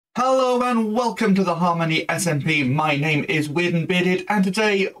Hello and welcome to the Harmony SMP. My name is Weird and Bearded, and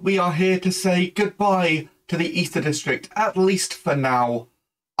today we are here to say goodbye to the Easter District, at least for now.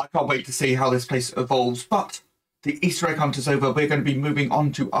 I can't wait to see how this place evolves, but the Easter egg hunt is over. We're going to be moving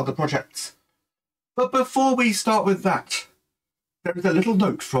on to other projects. But before we start with that, there is a little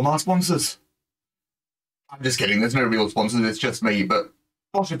note from our sponsors. I'm just kidding, there's no real sponsors, it's just me, but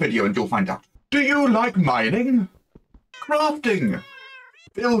watch the video and you'll find out. Do you like mining? Crafting?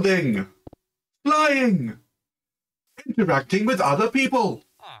 Building, flying, interacting with other people,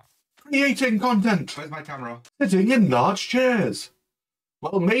 creating content. Where's my camera? Sitting in large chairs.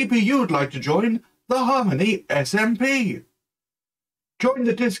 Well, maybe you'd like to join the Harmony SMP. Join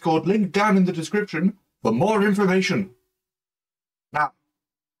the Discord link down in the description for more information. Now,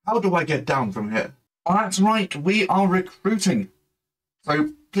 how do I get down from here? Oh, that's right, we are recruiting.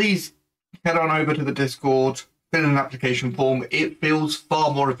 So please head on over to the Discord. Fill in an application form. It feels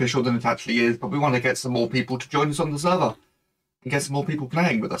far more official than it actually is, but we want to get some more people to join us on the server and get some more people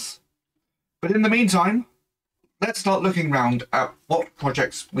playing with us. But in the meantime, let's start looking around at what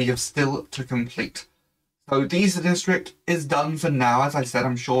projects we have still to complete. So the Easter District is done for now. As I said,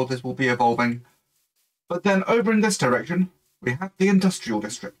 I'm sure this will be evolving. But then over in this direction, we have the Industrial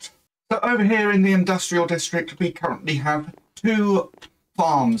District. So over here in the Industrial District, we currently have two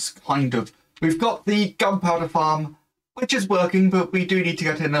farms, kind of. We've got the gunpowder farm, which is working, but we do need to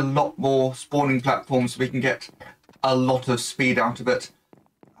get in a lot more spawning platforms so we can get a lot of speed out of it.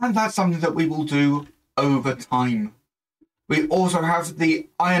 And that's something that we will do over time. We also have the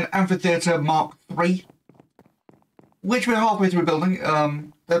Iron Amphitheatre Mark III, which we're halfway through building.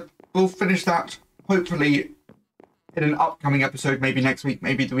 We'll finish that, hopefully, in an upcoming episode, maybe next week,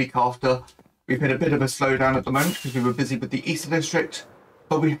 maybe the week after. We've hit a bit of a slowdown at the moment because we were busy with the Easter District.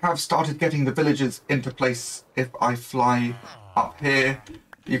 But we have started getting the villages into place. If I fly up here,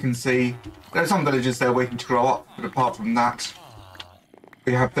 you can see there are some villages there waiting to grow up. But apart from that,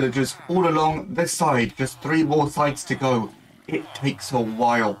 we have villages all along this side. Just 3 more sides to go. It takes a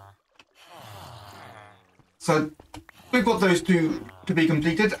while. So we've got those two to be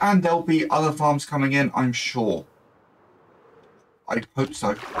completed, and there'll be other farms coming in, I'm sure. I'd hope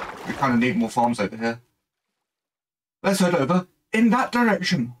so. We kind of need more farms over here. Let's head over in that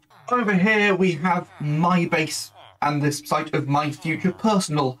direction. Over here we have my base and this site of my future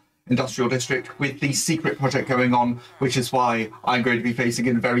personal industrial district with the secret project going on, which is why I'm going to be facing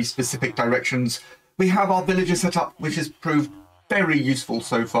in very specific directions. We have our villages set up, which has proved very useful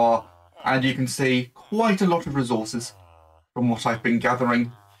so far, and you can see quite a lot of resources from what I've been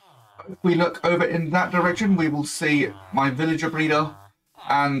gathering. If we look over in that direction, we will see my villager breeder,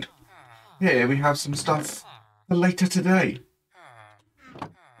 and here we have some stuff for later today.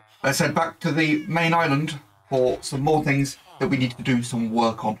 Let's head back to the main island for some more things that we need to do some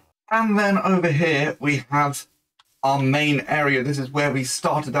work on. And then over here we have our main area. This is where we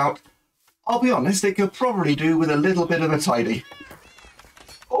started out. I'll be honest, it could probably do with a little bit of a tidy.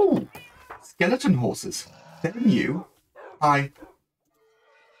 Oh, skeleton horses. They're new. Hi.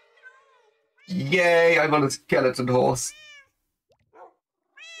 Yay, I want a skeleton horse.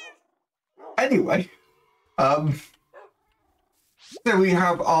 Anyway, so we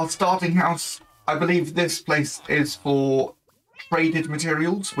have our starting house. I believe this place is for traded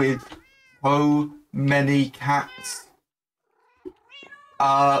materials with so many cats.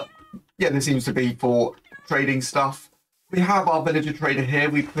 Yeah, this seems to be for trading stuff. We have our villager trader here.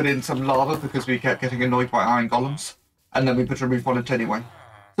 We put in some lava because we kept getting annoyed by iron golems. And then we put a roof on it anyway.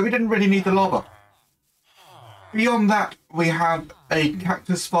 So we didn't really need the lava. Beyond that, we have a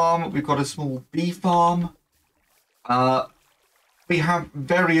cactus farm. We've got a small bee farm. We have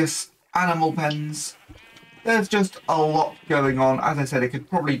various animal pens. There's just a lot going on. As I said, it could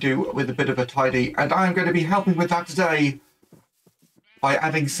probably do with a bit of a tidy, and I'm going to be helping with that today by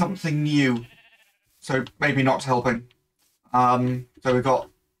adding something new. So maybe not helping. So we've got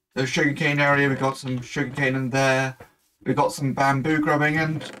the sugarcane area, we've got some sugarcane in there, we've got some bamboo growing,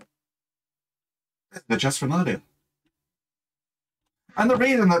 and they're just from earlier. And the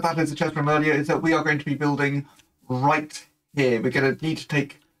reason that that is a chest from earlier is that we are going to be building right here. We're going to need to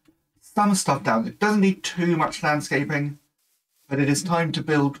take some stuff down. It doesn't need too much landscaping, but it is time to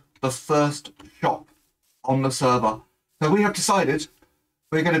build the first shop on the server. So we have decided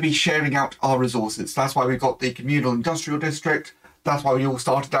we're going to be sharing out our resources. That's why we've got the communal industrial district. That's why we all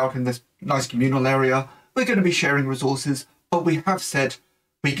started out in this nice communal area. We're going to be sharing resources, but we have said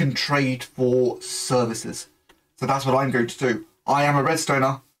we can trade for services. So that's what I'm going to do. I am a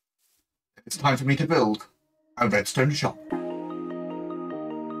redstoner. It's time for me to build a redstone shop.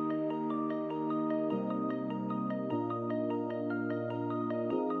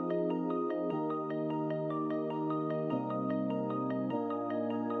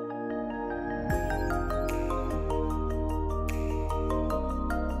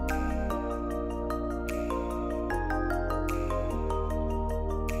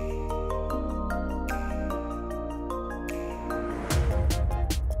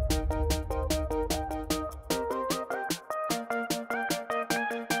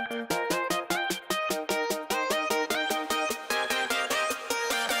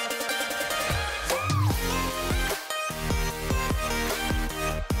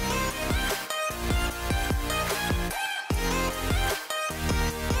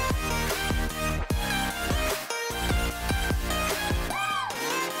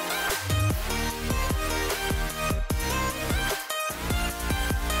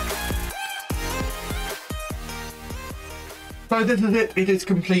 So this is it. It is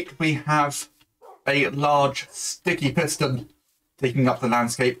complete. We have a large sticky piston taking up the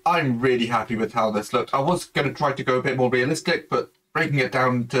landscape. I'm really happy with how this looked. I was going to try to go a bit more realistic, but breaking it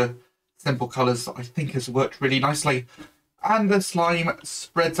down to simple colours I think has worked really nicely. And the slime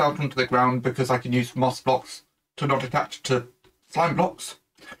spreads out onto the ground because I can use moss blocks to not attach to slime blocks,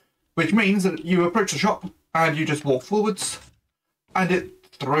 which means that you approach the shop and you just walk forwards and it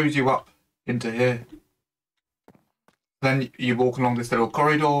throws you up into here. Then you walk along this little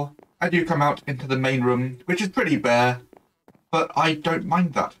corridor and you come out into the main room, which is pretty bare, but I don't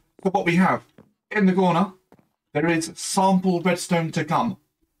mind that. So what we have in the corner, there is sample redstone to come.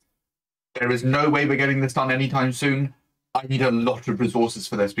 There is no way we're getting this done anytime soon. I need a lot of resources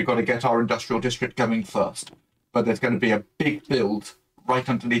for this. We've got to get our industrial district going first. But there's going to be a big build right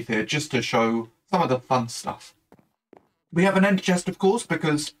underneath here just to show some of the fun stuff. We have an end chest, of course,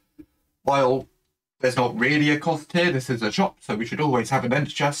 because while there's not really a cost here, this is a shop, so we should always have an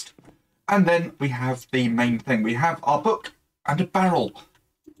end chest. And then we have the main thing. We have our book and a barrel.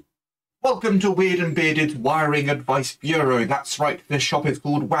 Welcome to Weird and Bearded's Wiring Advice Bureau. That's right, this shop is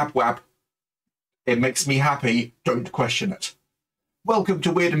called WABWAB. It makes me happy, don't question it. Welcome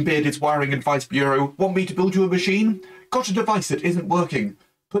to Weird and Bearded's Wiring Advice Bureau. Want me to build you a machine? Got a device that isn't working?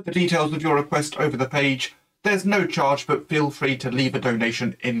 Put the details of your request over the page. There's no charge, but feel free to leave a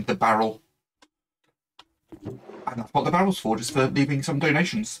donation in the barrel. And that's what the barrel's for, just for leaving some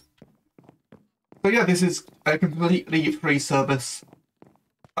donations. So yeah, this is a completely free service.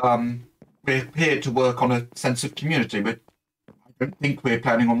 We're here to work on a sense of community. I don't think we're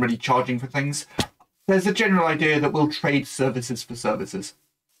planning on really charging for things. There's a general idea that we'll trade services for services.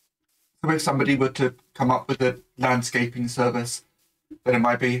 So if somebody were to come up with a landscaping service, then it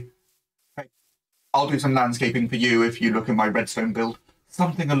might be, hey, I'll do some landscaping for you if you look at my redstone build.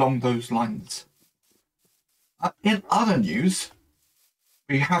 Something along those lines. In other news,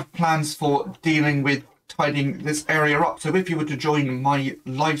 we have plans for dealing with tidying this area up. So if you were to join my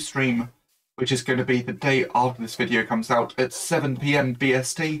live stream, which is going to be the day after this video comes out at 7 PM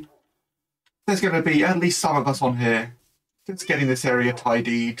BST, there's going to be at least some of us on here just getting this area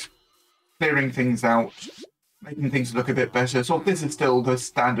tidied, clearing things out, making things look a bit better. So if this is still the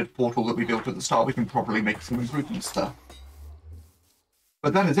standard portal that we built at the start, we can probably make some improvements there.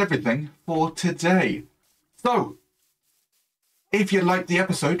 But that is everything for today. So, if you liked the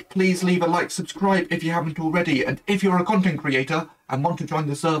episode, please leave a like, subscribe if you haven't already, and if you're a content creator and want to join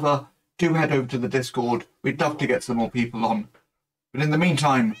the server, do head over to the Discord. We'd love to get some more people on. But in the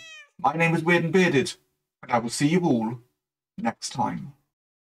meantime, my name is Weird and Bearded, and I will see you all next time.